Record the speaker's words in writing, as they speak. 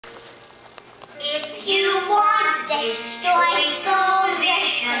If you want disposition,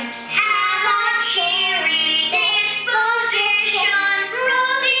 have a cherry disposition.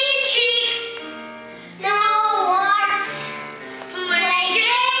 Rosy cheeks, no warts, play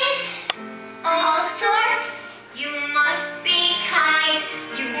games, all sorts. You must be kind,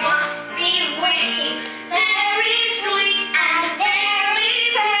 you must be witty, very sweet and very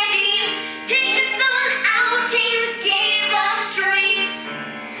pretty. Take us on outings, give us treats,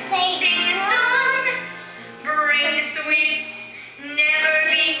 sing songs, bring sweets. Never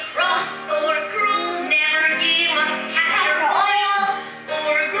be cross or cruel, never give us castor oil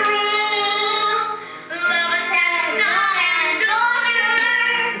or gruel. Love us as a son and daughter,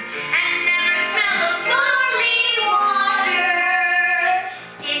 and never smell of barley water.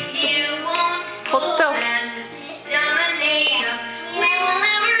 If you won't scold and dominate us, we'll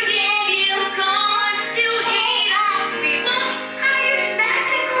never give you cause to hate us. We won't hide your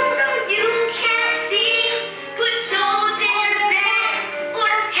spectacles so you can't see. Put toads in your bed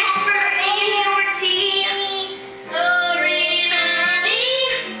or pepper in your tea.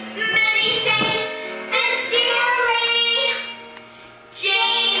 Many thanks, sincerely,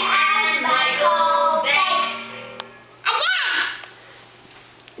 Jane and Michael Banks.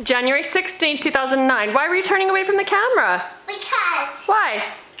 Again! January 16th, 2009. Why were you turning away from the camera? Because Why? I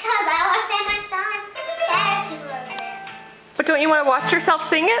want to say my song better people over there. But don't you want to watch yourself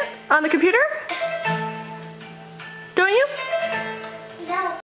sing it on the computer?